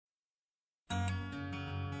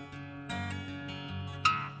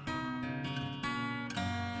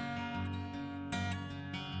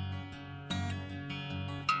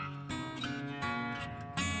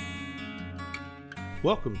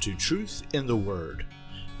Welcome to Truth in the Word.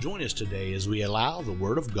 Join us today as we allow the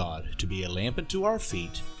Word of God to be a lamp unto our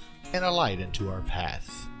feet and a light unto our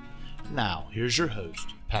path. Now, here's your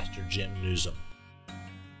host, Pastor Jim Newsom.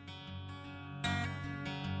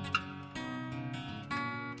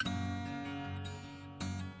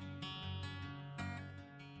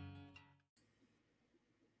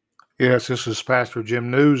 Yes, this is Pastor Jim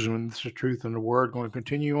Newsom, and this is Truth in the Word. Going to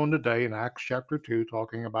continue on today in Acts chapter 2,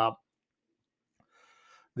 talking about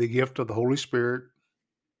the gift of the Holy Spirit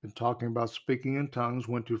and talking about speaking in tongues.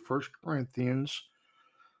 Went to 1 Corinthians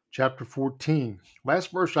chapter 14.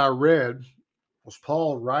 Last verse I read was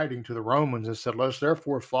Paul writing to the Romans and said, "Let us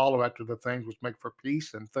therefore follow after the things which make for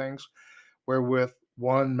peace and things wherewith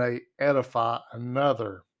one may edify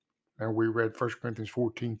another." And we read 1 Corinthians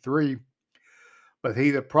 14:3. But he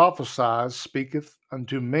that prophesies speaketh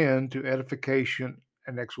unto men to edification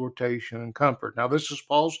and exhortation and comfort. Now, this is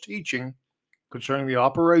Paul's teaching concerning the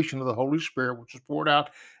operation of the Holy Spirit, which is poured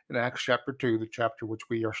out in Acts chapter 2, the chapter which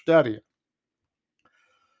we are studying.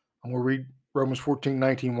 I'm going to read Romans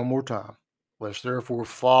 14:19 one more time. Let us therefore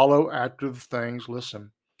follow after the things,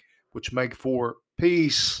 listen, which make for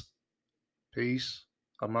peace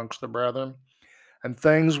amongst the brethren, and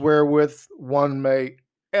things wherewith one may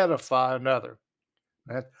edify another.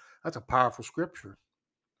 That's a powerful scripture.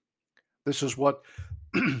 This is what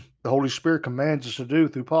the Holy Spirit commands us to do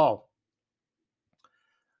through Paul,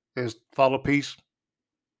 is follow peace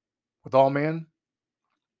with all men,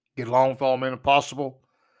 get along with all men if possible,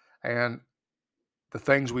 and the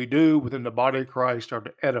things we do within the body of Christ are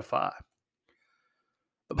to edify.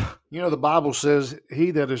 You know, the Bible says,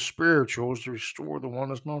 he that is spiritual is to restore the one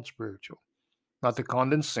that's not spiritual, not to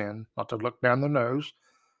condemn sin, not to look down the nose.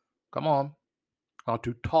 Come on, not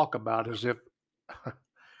to talk about as if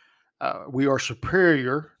we are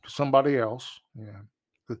superior to somebody else. Yeah,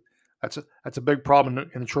 that's a big problem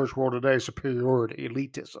in the church world today: superiority,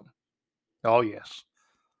 elitism. Oh yes,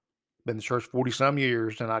 been in the church 40-some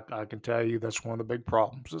years, and I can tell you that's one of the big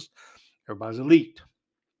problems. Is everybody's elite.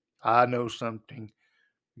 I know something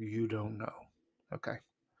you don't know. Okay,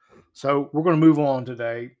 so we're going to move on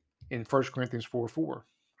today in 1 Corinthians 4:4,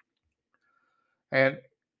 and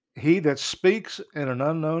he that speaks in an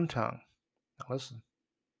unknown tongue. Now listen.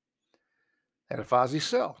 Edifies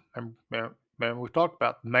himself. Remember, we talked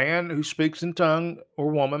about man who speaks in tongue or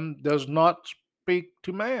woman does not speak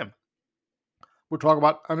to man. We're talking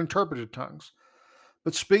about uninterpreted tongues,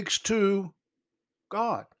 but speaks to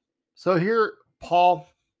God. So here Paul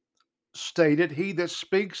stated, he that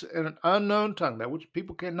speaks in an unknown tongue, that which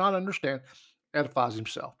people cannot understand, edifies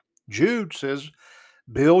himself. Jude says,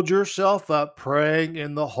 build yourself up praying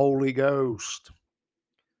in the Holy Ghost.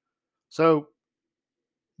 So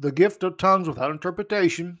the gift of tongues without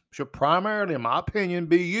interpretation should primarily, in my opinion,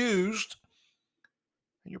 be used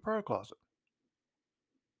in your prayer closet.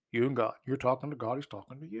 You and God. You're talking to God. He's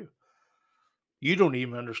talking to you. You don't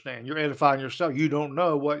even understand. You're edifying yourself. You don't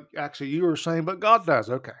know what actually you are saying, but God does.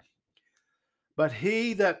 Okay. But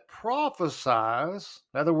he that prophesies,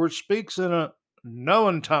 in other words, speaks in a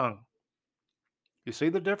known tongue. You see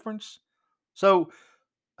the difference? So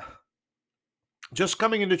just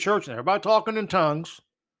coming into church and everybody talking in tongues.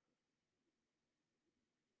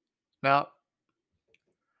 Now,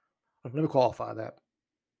 let me qualify that.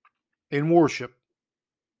 In worship,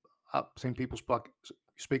 I've seen people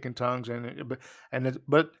speak in tongues, but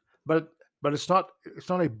it's not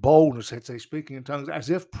a boldness. It's a speaking in tongues as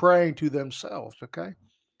if praying to themselves. Okay,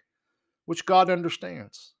 which God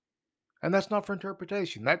understands, and that's not for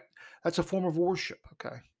interpretation. That's a form of worship.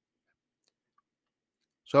 Okay,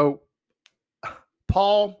 so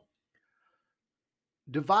Paul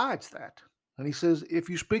divides that. And he says, if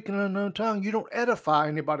you speak in an unknown tongue, you don't edify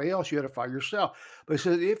anybody else, you edify yourself. But he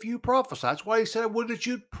says, if you prophesy, that's why he said, what did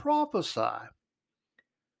you prophesy?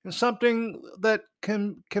 And something that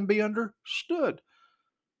can be understood.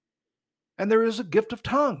 And there is a gift of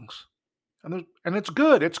tongues. And it's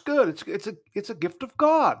good. It's good. It's a gift of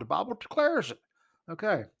God. The Bible declares it.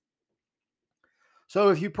 Okay. So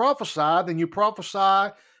if you prophesy, then you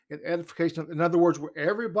prophesy in edification. In other words, where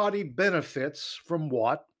everybody benefits from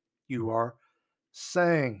what you are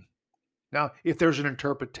saying. Now, if there's an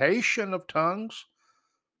interpretation of tongues,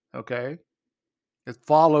 okay, it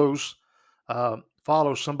follows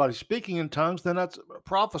somebody speaking in tongues, then that's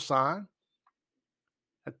prophesying.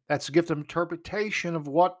 That's a gift of interpretation of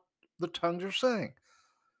what the tongues are saying,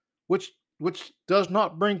 which does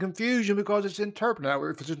not bring confusion because it's interpreted. Now,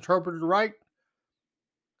 if it's interpreted right,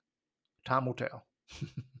 time will tell.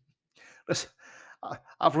 Listen,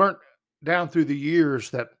 I've learned down through the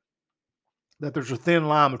years that there's a thin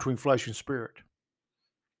line between flesh and spirit.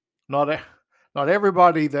 Not Not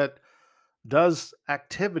everybody that does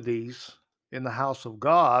activities in the house of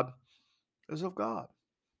God is of God.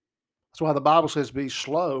 That's why the Bible says, be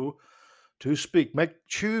slow to speak.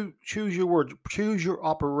 Choose your words, choose your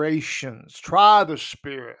operations, try the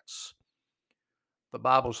spirits. The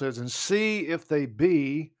Bible says, and see if they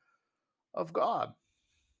be of God.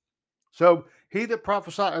 So he that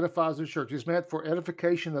prophesies edifies the church is meant for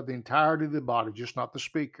edification of the entirety of the body, just not the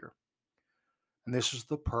speaker. And this is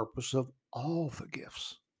the purpose of all the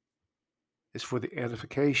gifts. It's for the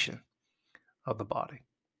edification of the body.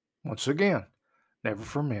 Once again, never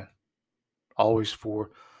for men, always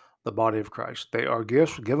for the body of Christ. They are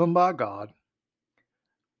gifts given by God.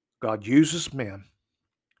 God uses men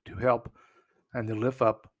to help and to lift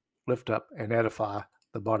up and edify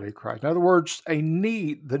the body of Christ. In other words, the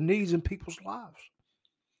needs in people's lives.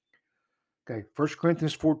 Okay, 1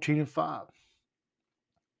 Corinthians 14:5.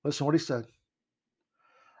 Listen what he said.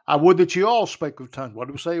 I would that you all spake with tongues. What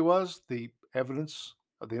did we say it was? The evidence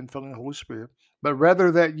of the infilling of the Holy Spirit. But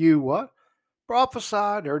rather that you what?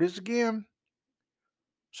 Prophesy. There it is again.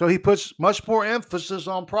 So he puts much more emphasis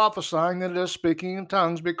on prophesying than it does speaking in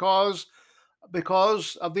tongues because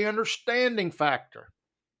of the understanding factor.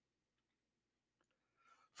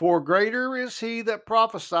 For greater is he that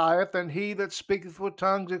prophesieth than he that speaketh with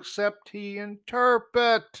tongues, except he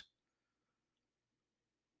interpret.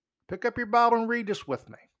 Pick up your Bible and read this with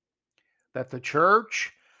me. That the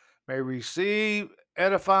church may receive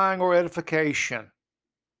edifying or edification.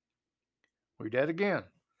 Read that again.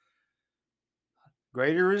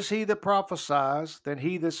 Greater is he that prophesies than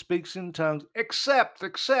he that speaks in tongues, except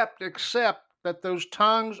that those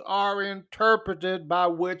tongues are interpreted, by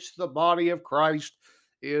which the body of Christ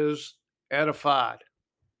is edified.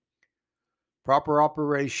 Proper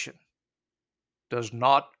operation does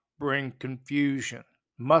not bring confusion,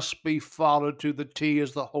 must be followed to the T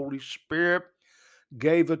as the Holy Spirit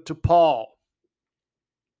gave it to Paul.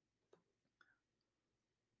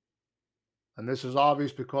 And this is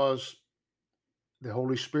obvious because the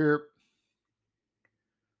Holy Spirit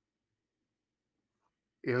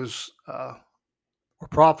is, or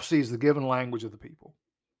prophecy is the given language of the people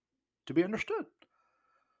to be understood.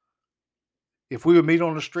 If we would meet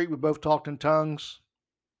on the street, we both talked in tongues,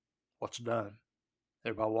 what's done?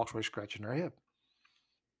 Everybody walks away scratching their head.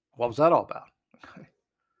 What was that all about? Okay.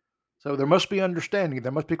 So there must be understanding.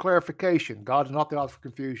 There must be clarification. God is not the author of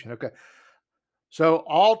confusion. Okay. So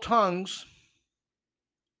all tongues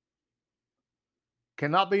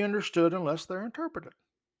cannot be understood unless they're interpreted.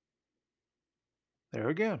 There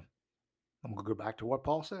again, I'm going to go back to what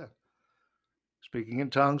Paul said. Speaking in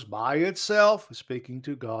tongues by itself is speaking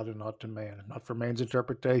to God and not to man, not for man's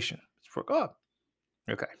interpretation. It's for God.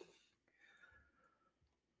 Okay.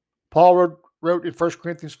 Paul wrote in 1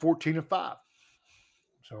 Corinthians 14:5.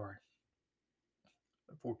 Sorry.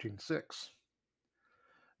 14:6.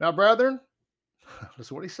 Now, brethren,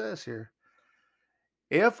 listen what he says here.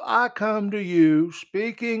 If I come to you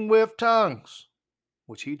speaking with tongues,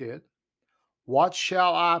 which he did, what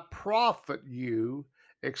shall I profit you,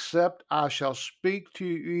 except I shall speak to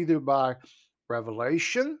you either by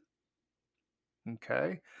revelation,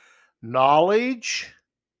 okay, knowledge,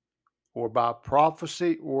 or by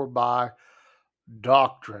prophecy, or by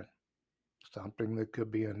doctrine, something that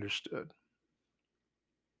could be understood.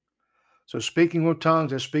 So speaking with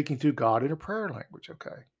tongues is speaking to God in a prayer language,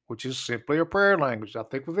 okay, which is simply a prayer language. I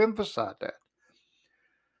think we've emphasized that.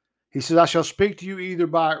 He says, I shall speak to you either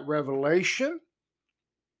by revelation,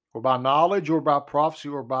 or by knowledge, or by prophecy,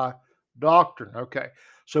 or by doctrine. Okay,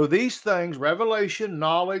 so these things, revelation,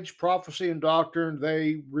 knowledge, prophecy, and doctrine,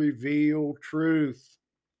 they reveal truth.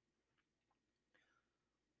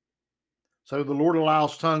 So the Lord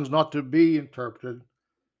allows tongues not to be interpreted,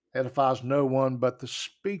 edifies no one but the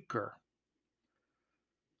speaker.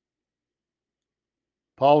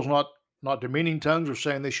 Paul's not demeaning tongues or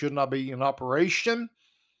saying they should not be in operation,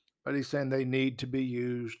 but he's saying they need to be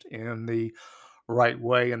used in the right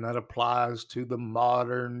way, and that applies to the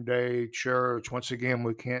modern day church. Once again,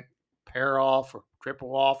 we can't pair off or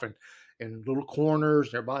triple off in little corners.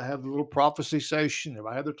 Everybody have a little prophecy session.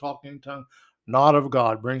 Everybody have their talking in tongue. Not of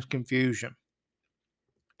God, brings confusion.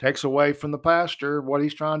 Takes away from the pastor what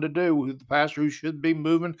he's trying to do. The pastor who should be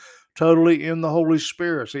moving totally in the Holy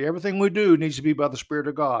Spirit. See, everything we do needs to be by the Spirit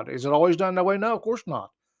of God. Is it always done that way? No, of course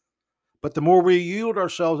not. But the more we yield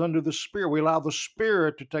ourselves under the Spirit, we allow the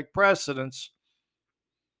Spirit to take precedence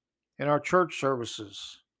in our church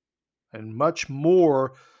services, and much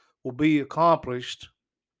more will be accomplished,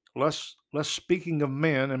 less speaking of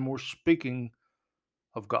men and more speaking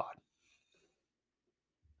of God.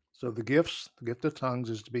 So the gift of tongues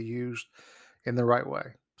is to be used in the right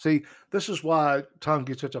way. See, this is why tongue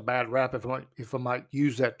gets such a bad rap, if I might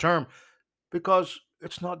use that term, because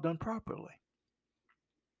it's not done properly.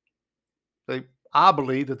 I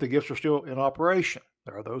believe that the gifts are still in operation.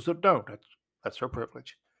 There are those that don't. That's their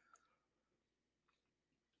privilege.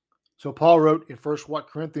 So Paul wrote in 1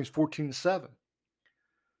 Corinthians 14:7,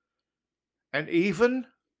 and even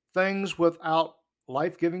things without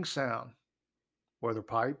life-giving sound, whether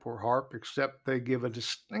pipe or harp, except they give a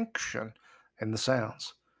distinction in the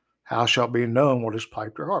sounds, how shall it be known what is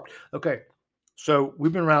piped or harped? Okay, so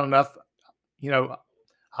we've been around enough.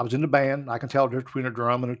 I was in the band. I can tell the difference between a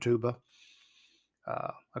drum and a tuba,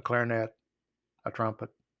 a clarinet, a trumpet,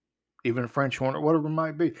 even a French horn, or whatever it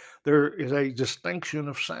might be. There is a distinction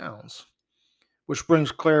of sounds, which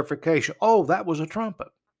brings clarification. Oh, that was a trumpet.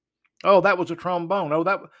 Oh, that was a trombone. Oh,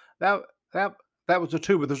 that was a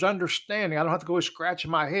tuba. There's understanding. I don't have to go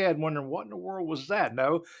scratching my head wondering what in the world was that.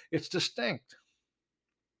 No, it's distinct.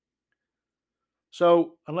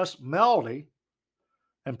 So unless melody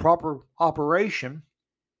and proper operation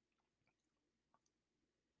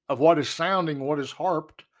of what is sounding, what is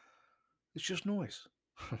harped, it's just noise.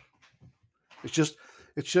 It's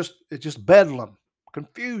just bedlam,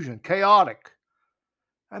 confusion, chaotic.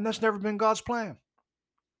 And that's never been God's plan.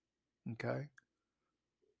 Okay.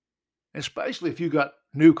 Especially if you got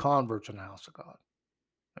new converts in the house of God.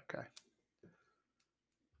 Okay.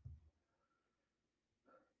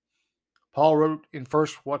 Paul wrote in 1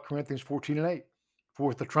 Corinthians 14:8,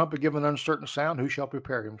 for if the trumpet give an uncertain sound, who shall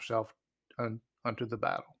prepare himself unto the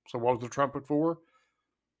battle? So what was the trumpet for?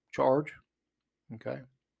 Charge. Okay.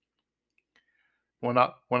 When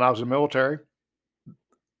I was in the military,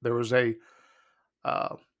 there was a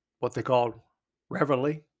what they called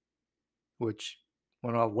reveille, which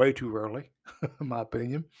went off way too early, in my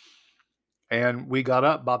opinion. And we got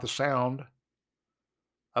up by the sound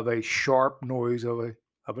of a sharp noise of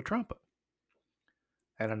a trumpet.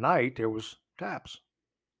 And at night there was taps,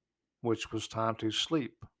 which was time to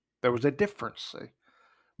sleep. There was a difference. See?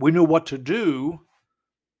 We knew what to do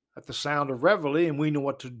at the sound of reveille, and we knew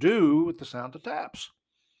what to do with the sound of taps.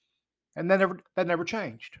 And that never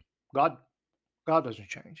changed. God doesn't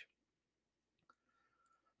change.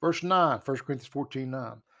 Verse 9, 1 Corinthians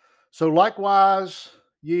 14:9. So likewise,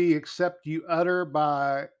 ye, except you utter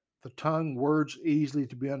by the tongue words easily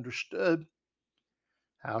to be understood,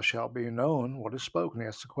 how shall it be known what is spoken?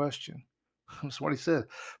 That's the question. That's what he said.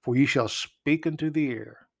 For ye shall speak unto the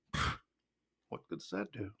ear. What good does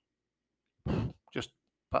that do? Just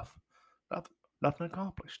puff. Nothing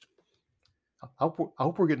accomplished. I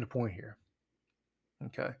hope we're getting the point here.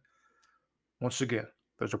 Okay. Once again,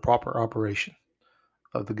 there's a proper operation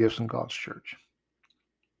of the gifts in God's church.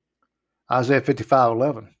 Isaiah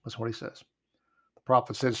 55:11. That's what he says. The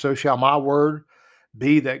prophet said, so shall my word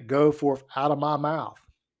be that go forth out of my mouth.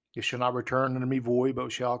 It shall not return unto me void,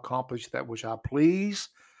 but shall accomplish that which I please,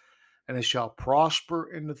 and it shall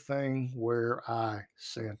prosper in the thing where I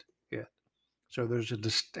sent it. So there's a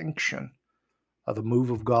distinction of the move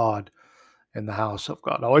of God in the house of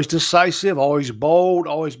God. Always decisive, always bold,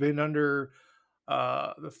 always been under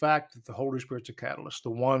the fact that the Holy Spirit's a catalyst, the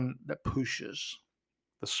one that pushes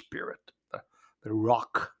the Spirit, the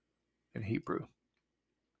rock in Hebrew.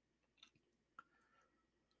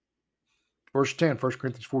 Verse 10, 1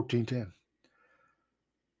 Corinthians 14:10.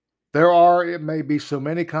 There are, it may be, so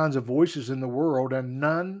many kinds of voices in the world, and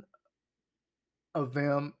none of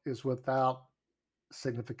them is without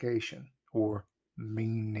signification or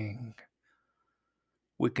meaning.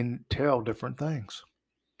 We can tell different things.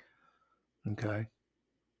 Okay.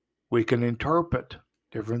 We can interpret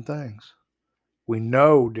different things. We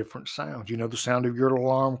know different sounds. You know the sound of your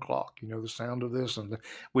alarm clock. You know the sound of this, and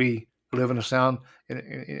we live in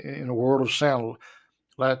a world of sound.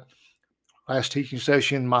 Last teaching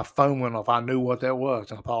session, my phone went off. I knew what that was,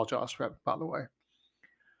 and I apologize for that, by the way.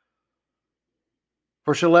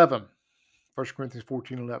 Verse 11, 1 Corinthians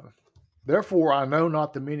 14:11. Therefore I know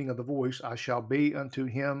not the meaning of the voice. I shall be unto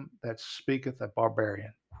him that speaketh a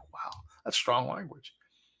barbarian. Wow, that's strong language.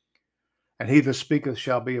 And he that speaketh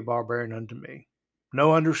shall be a barbarian unto me.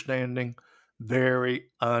 No understanding,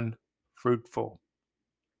 very unfruitful.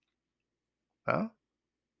 Huh?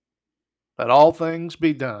 Let all things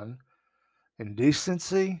be done in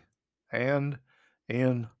decency and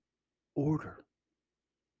in order.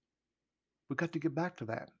 We've got to get back to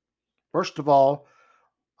that. First of all,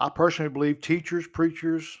 I personally believe teachers,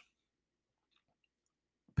 preachers,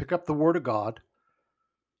 pick up the Word of God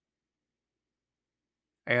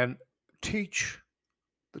and teach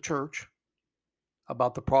the church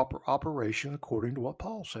about the proper operation according to what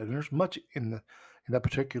Paul said. And there's much in that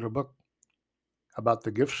particular book about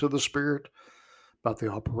the gifts of the Spirit, about the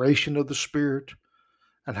operation of the Spirit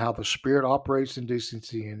and how the Spirit operates in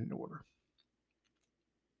decency and in order.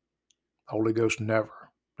 The Holy Ghost never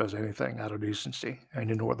does anything out of decency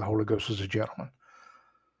and in order. The Holy Ghost is a gentleman.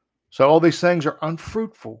 So all these things are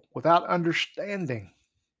unfruitful without understanding.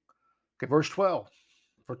 Okay, verse 12,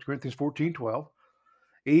 1 Corinthians 14:12.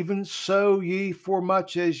 Even so, ye,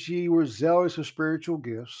 formuch as ye were zealous of spiritual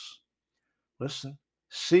gifts, listen,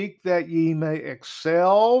 seek that ye may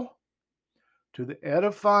excel to the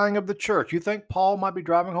edifying of the church. You think Paul might be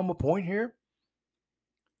driving home a point here?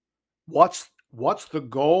 What's the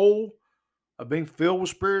goal of being filled with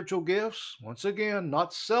spiritual gifts? Once again,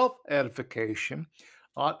 not self-edification,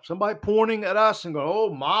 not somebody pointing at us and going,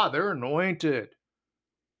 oh my, they're anointed.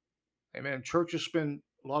 Amen. Churches spend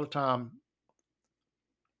a lot of time,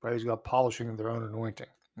 praise God, polishing their own anointing.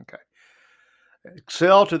 Okay.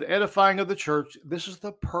 Excel to the edifying of the church. This is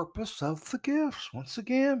the purpose of the gifts. Once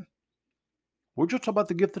again, we're just talking about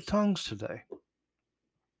the gift of tongues today.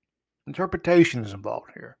 Interpretation is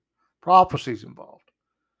involved here. Prophecy is involved.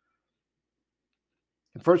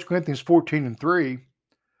 In 1 Corinthians 14:3,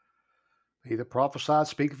 he that prophesied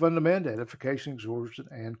speaketh unto men to edification, exhortation,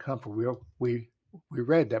 and comfort. We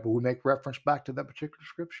read that, but we make reference back to that particular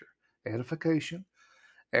scripture. Edification,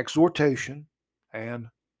 exhortation, and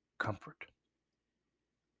comfort.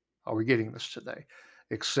 Are we getting this today?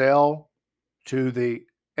 Excel to the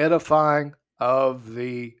edifying of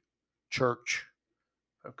the church.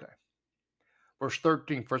 Okay. Verse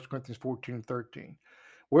 13, 1 Corinthians 14:13.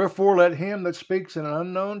 Wherefore let him that speaks in an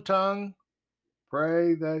unknown tongue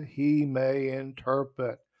pray that he may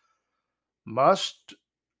interpret. Must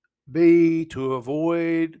be to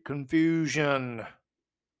avoid confusion.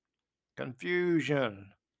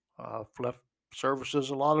 Confusion. I've left services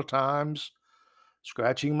a lot of times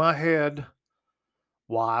scratching my head.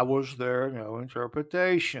 Why was there no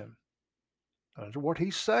interpretation? That's what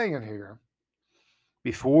he's saying here.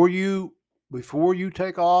 Before you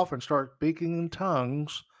take off and start speaking in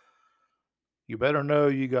tongues, you better know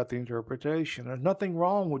you got the interpretation. There's nothing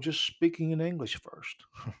wrong with just speaking in English first.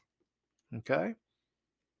 Okay?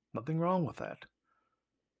 Nothing wrong with that.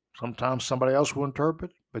 Sometimes somebody else will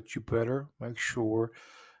interpret, but you better make sure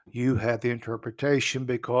you have the interpretation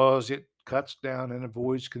because it cuts down and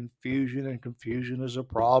avoids confusion, and confusion is a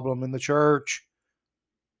problem in the church.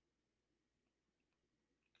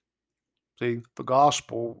 See, the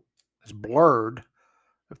gospel is blurred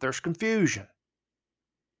if there's confusion.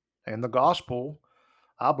 And the gospel,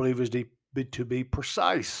 I believe, is to be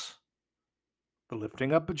precise. The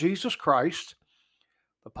lifting up of Jesus Christ,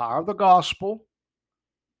 the power of the gospel,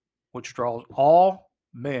 which draws all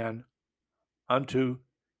men unto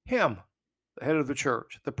him, the head of the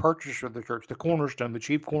church, the purchaser of the church, the cornerstone, the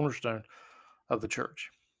chief cornerstone of the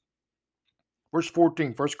church. Verse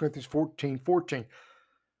 14, 1 Corinthians 14:14.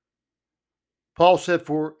 Paul said,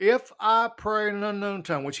 for if I pray in an unknown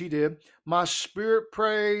tongue, which he did, my spirit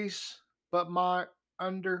prays, but my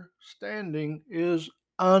understanding is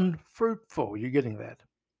unfruitful. You getting that?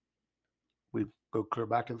 We go clear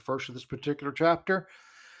back to the first of this particular chapter.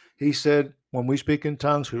 He said, when we speak in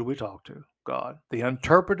tongues, who do we talk to? God. The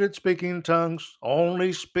interpreted speaking in tongues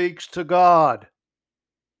only speaks to God.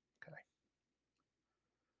 Okay.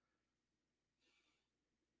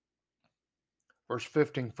 Verse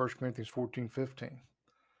 15, 1 Corinthians 14:15.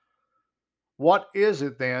 What is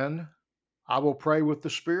it then? I will pray with the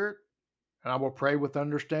Spirit, and I will pray with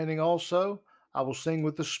understanding also. I will sing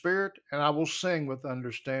with the Spirit, and I will sing with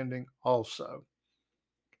understanding also.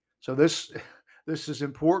 So this is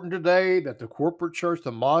important today, that the corporate church,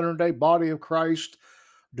 the modern day body of Christ,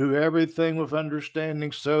 do everything with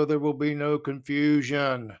understanding so there will be no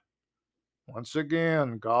confusion. Once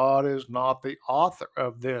again, God is not the author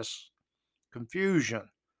of this confusion.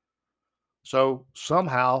 So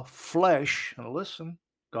somehow flesh, and listen,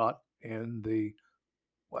 got in the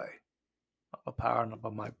way. Not by power, not by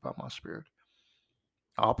my spirit.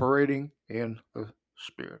 Operating in the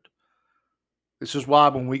Spirit. This is why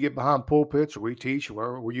when we get behind pulpits or we teach,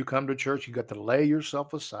 or where you come to church, you got to lay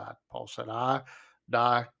yourself aside. Paul said, I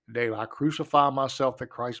die daily. I crucify myself that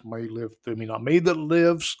Christ may live through me. Not me that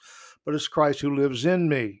lives, but it's Christ who lives in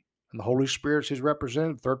me. And the Holy Spirit is his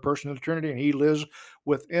representative, third person of the Trinity, and he lives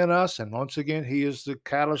within us. And once again, he is the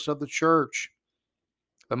catalyst of the church,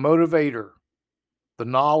 the motivator, the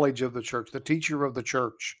knowledge of the church, the teacher of the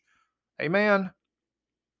church. Amen.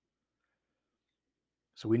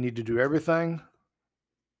 So we need to do everything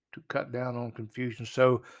to cut down on confusion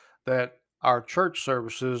so that our church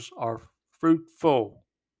services are fruitful.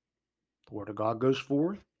 The word of God goes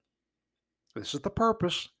forth. This is the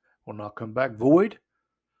purpose. Will not come back void,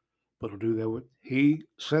 but it'll do that what he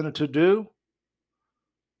sent it to do.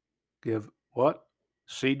 Give what?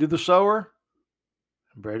 Seed to the sower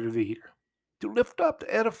and bread to the eater. To lift up,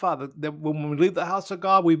 to edify. That when we leave the house of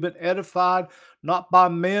God, we've been edified not by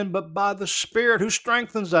men, but by the Spirit who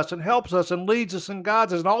strengthens us and helps us and leads us and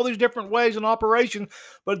guides us in all these different ways in operation.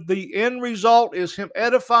 But the end result is Him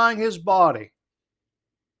edifying His body.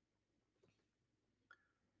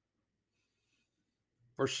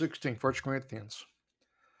 Verse 16, 1 Corinthians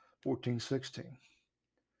 14:16.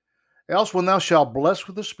 Else when thou shalt bless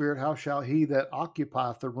with the Spirit, how shall he that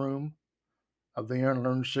occupieth the room of the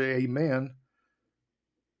unlearned say amen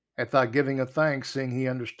at thy giving of thanks, seeing he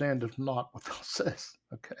understandeth not what thou sayest?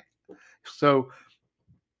 Okay. So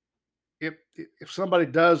if somebody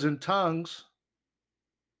does in tongues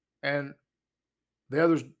and the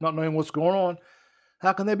other's not knowing what's going on,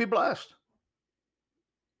 how can they be blessed?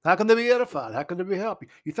 How can they be edified? How can they be helped?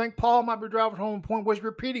 You think Paul might be driving home and point where he's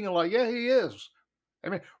repeating a lot? Yeah, he is. I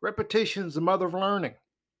mean, repetition is the mother of learning.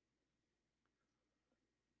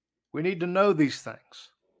 We need to know these things.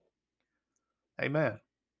 Amen.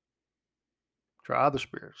 Try the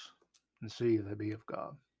spirits and see if they be of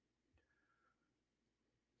God.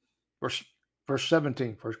 Verse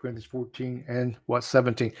 17, 1 Corinthians 14 and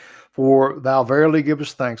 17. For thou verily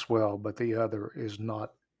givest thanks well, but the other is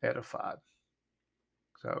not edified.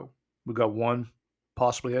 So we got one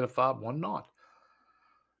possibly edified, one not.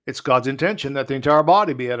 It's God's intention that the entire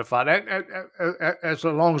body be edified as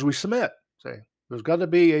long as we submit. See, there's got to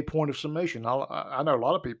be a point of submission. I know a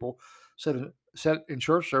lot of people sit in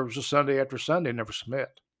church services Sunday after Sunday and never submit.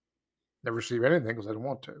 Never receive anything because they don't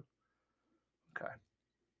want to. Okay.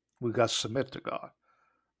 We've got to submit to God.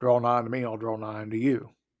 Draw nigh unto me, I'll draw nigh unto you.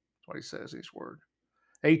 That's what he says, his word.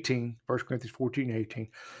 18, 1 Corinthians 14:18.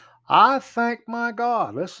 I thank my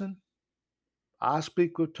God. Listen, I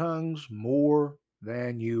speak with tongues more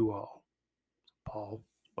than you all. Paul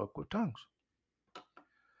spoke with tongues.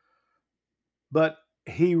 But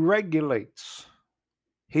he regulates.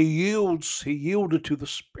 He yielded to the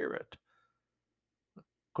Spirit.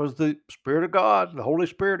 Because the Spirit of God, the Holy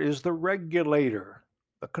Spirit, is the regulator,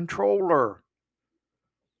 the controller.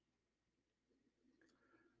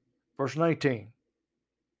 Verse 19.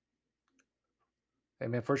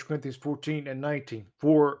 Amen. 1 Corinthians 14 and 19.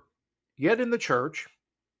 For yet in the church,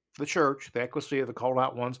 the ecclesia, the called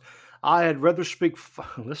out ones, I had rather speak,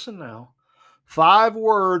 listen now, 5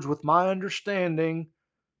 words with my understanding,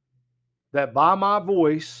 that by my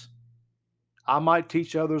voice I might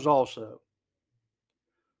teach others also,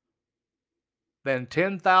 than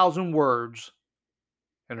 10,000 words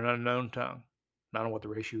in an unknown tongue. I don't know what the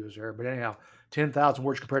ratio is there, but anyhow, 10,000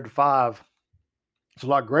 words compared to 5, it's a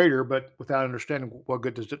lot greater, but without understanding, what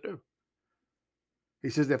good does it do? He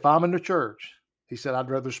says, if I'm in the church, he said, I'd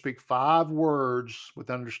rather speak 5 words with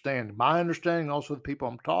understanding. My understanding, also the people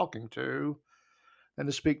I'm talking to, than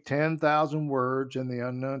to speak 10,000 words in the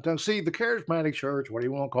unknown tongue. See, the charismatic church, what do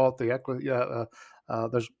you want to call it?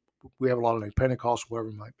 We have a lot of Pentecost, whatever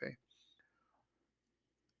it might be.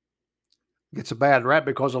 Gets a bad rap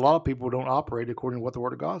because a lot of people don't operate according to what the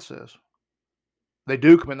Word of God says. They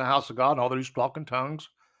do come in the house of God and all these talking tongues.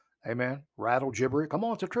 Amen. Rattle, gibber. Come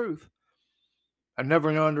on, it's the truth. And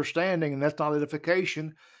never no understanding, and that's not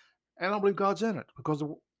edification. And I don't believe God's in it because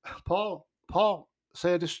Paul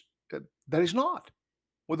said that he's not.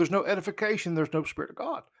 Well, there's no edification, there's no Spirit of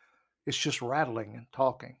God. It's just rattling and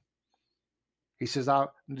talking. He says, I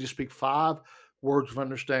need to speak 5 words of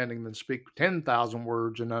understanding than speak 10,000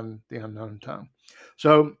 words in the unknown tongue.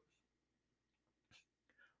 So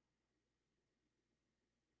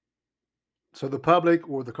the public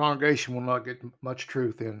or the congregation will not get much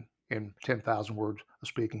truth in 10,000 words of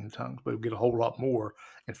speaking in tongues, but we'll get a whole lot more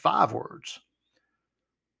in 5 words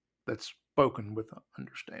that's spoken with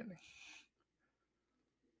understanding.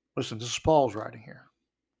 Listen, this is Paul's writing here.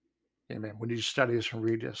 Amen. We need to study this and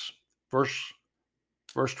read this. Verse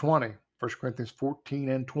 20, 1 Corinthians 14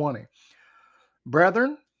 and 20.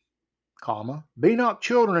 Brethren, be not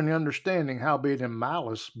children in understanding, howbeit in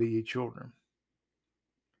malice be ye children.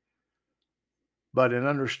 But in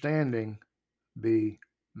understanding be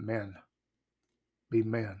men. Be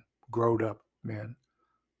men, growed up men,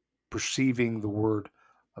 perceiving the word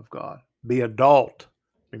of God. Be adult,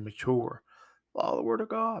 be mature. Follow the word of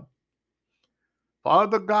God. Follow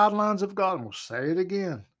the guidelines of God. And we'll say it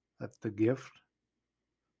again, that the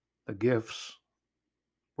gifts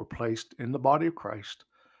were placed in the body of Christ,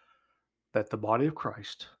 that the body of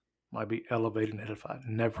Christ might be elevated and edified,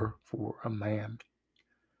 never for a man.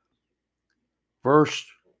 Verse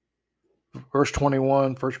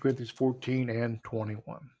 21, 1 Corinthians 14 and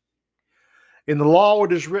 21. In the law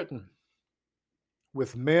it is written,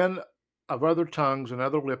 with men of other tongues and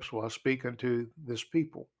other lips will I speak unto this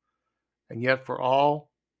people. and yet for all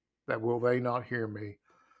that will they not hear me,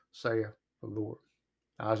 saith the Lord.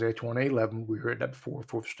 Isaiah 20:11, we heard that before.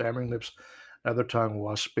 For stammering lips, another tongue will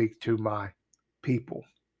I speak to my people.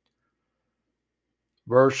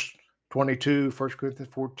 Verse 22, 1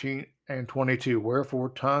 Corinthians 14 and 22. Wherefore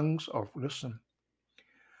tongues are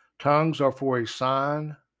for a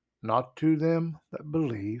sign, not to them that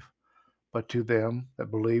believe, but to them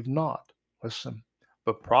that believe not. Listen.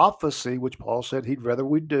 But prophecy, which Paul said he'd rather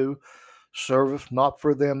we do, serveth not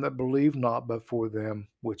for them that believe not, but for them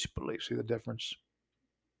which believe. See the difference?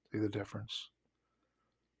 See the difference?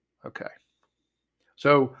 Okay.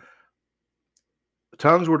 So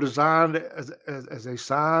tongues were designed as a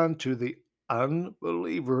sign to the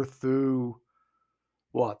unbeliever through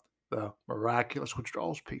what? The miraculous, which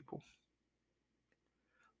draws people.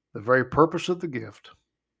 The very purpose of the gift,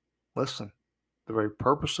 listen, the very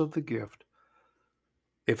purpose of the gift,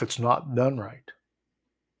 if it's not done right,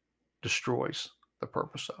 destroys the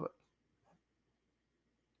purpose of it.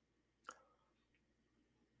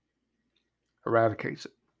 Eradicates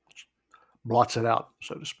it, blots it out,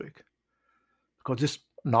 so to speak. Because it's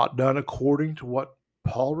not done according to what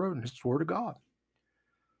Paul wrote in his Word of God.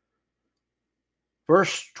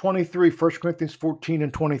 Verse 23, 1 Corinthians 14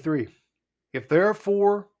 and 23. If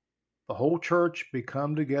therefore the whole church be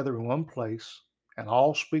come together in one place, and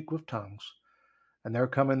all speak with tongues, and there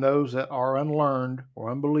come in those that are unlearned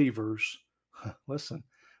or unbelievers, listen,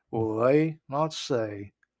 will they not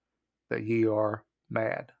say that ye are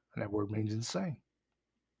mad? And that word means insane.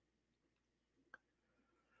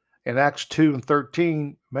 In Acts 2 and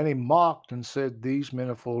 13, many mocked and said, these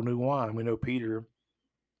men are full of new wine. We know Peter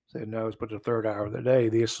said, no, it's but the third hour of the day.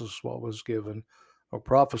 This is what was given or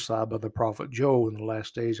prophesied by the prophet Joel. In the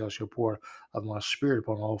last days I shall pour of my Spirit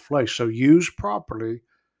upon all flesh. So used properly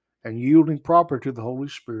and yielding proper to the Holy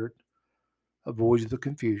Spirit avoids the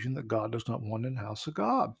confusion that God does not want in the house of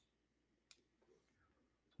God.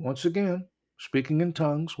 Once again, speaking in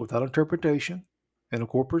tongues without interpretation in a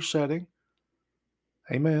corporate setting,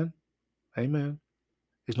 amen,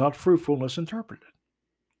 is not fruitful unless interpreted.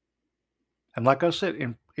 And like I said,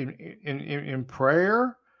 in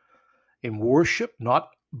prayer, in worship,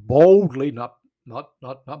 not boldly, not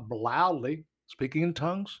loudly, speaking in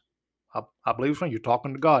tongues, I believe it's when you're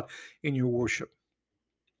talking to God in your worship.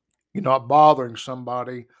 You're not bothering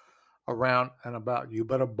somebody around and about you.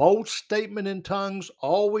 But a bold statement in tongues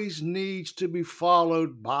always needs to be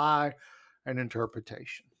followed by an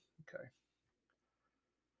interpretation. Okay.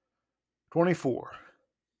 24.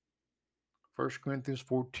 1 Corinthians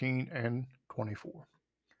 14 and 24.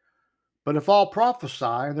 But if all prophesy,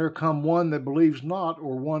 and there come one that believes not,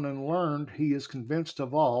 or one unlearned, he is convinced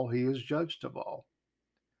of all, he is judged of all.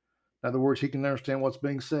 In other words, he can understand what's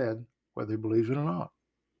being said, whether he believes it or not.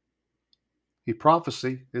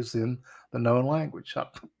 Prophecy is in the known language.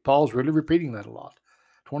 Paul's really repeating that a lot.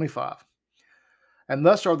 25. And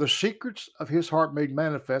thus are the secrets of his heart made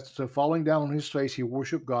manifest. So falling down on his face, he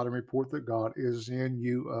worshiped God and report that God is in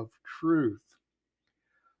you of truth.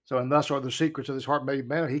 So, and thus are the secrets of his heart made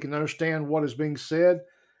manifest. He can understand what is being said.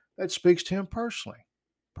 That speaks to him personally.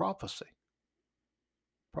 Prophecy.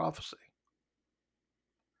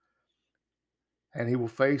 And he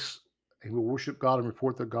will worship God and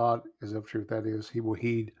report that God is of truth. That is, he will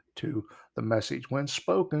heed to the message when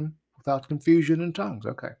spoken without confusion in tongues.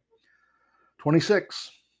 Okay.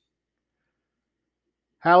 26.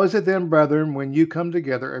 How is it then, brethren, when you come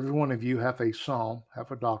together, every one of you hath a psalm,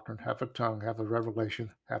 hath a doctrine, hath a tongue, hath a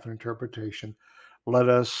revelation, hath an interpretation?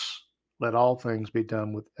 Let all things be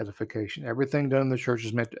done with edification. Everything done in the church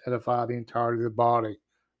is meant to edify the entirety of the body.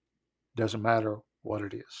 Doesn't matter what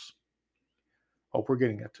it is. Hope we're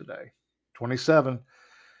getting it today. 27.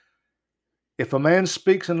 If a man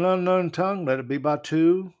speaks in an unknown tongue, let it be by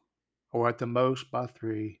two, or at the most by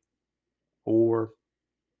three, or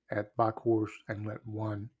by course, and let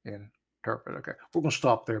one interpret. Okay, we're going to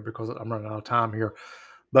stop there because I'm running out of time here.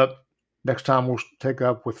 But next time we'll take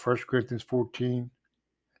up with 1 Corinthians 14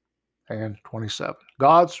 and 27.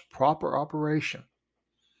 God's proper operation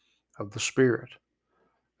of the Spirit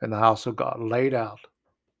in the house of God, laid out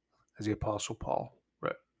as the Apostle Paul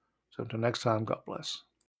wrote. So until next time, God bless.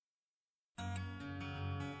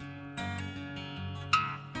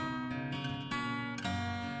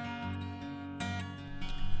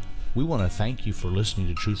 We want to thank you for listening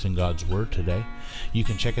to Truth in God's Word today. You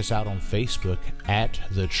can check us out on Facebook at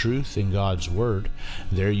The Truth in God's Word.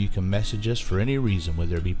 There you can message us for any reason,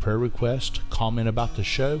 whether it be prayer request, comment about the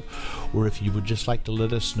show, or if you would just like to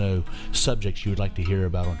let us know subjects you would like to hear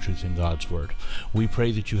about on Truth in God's Word. We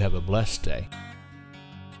pray that you have a blessed day.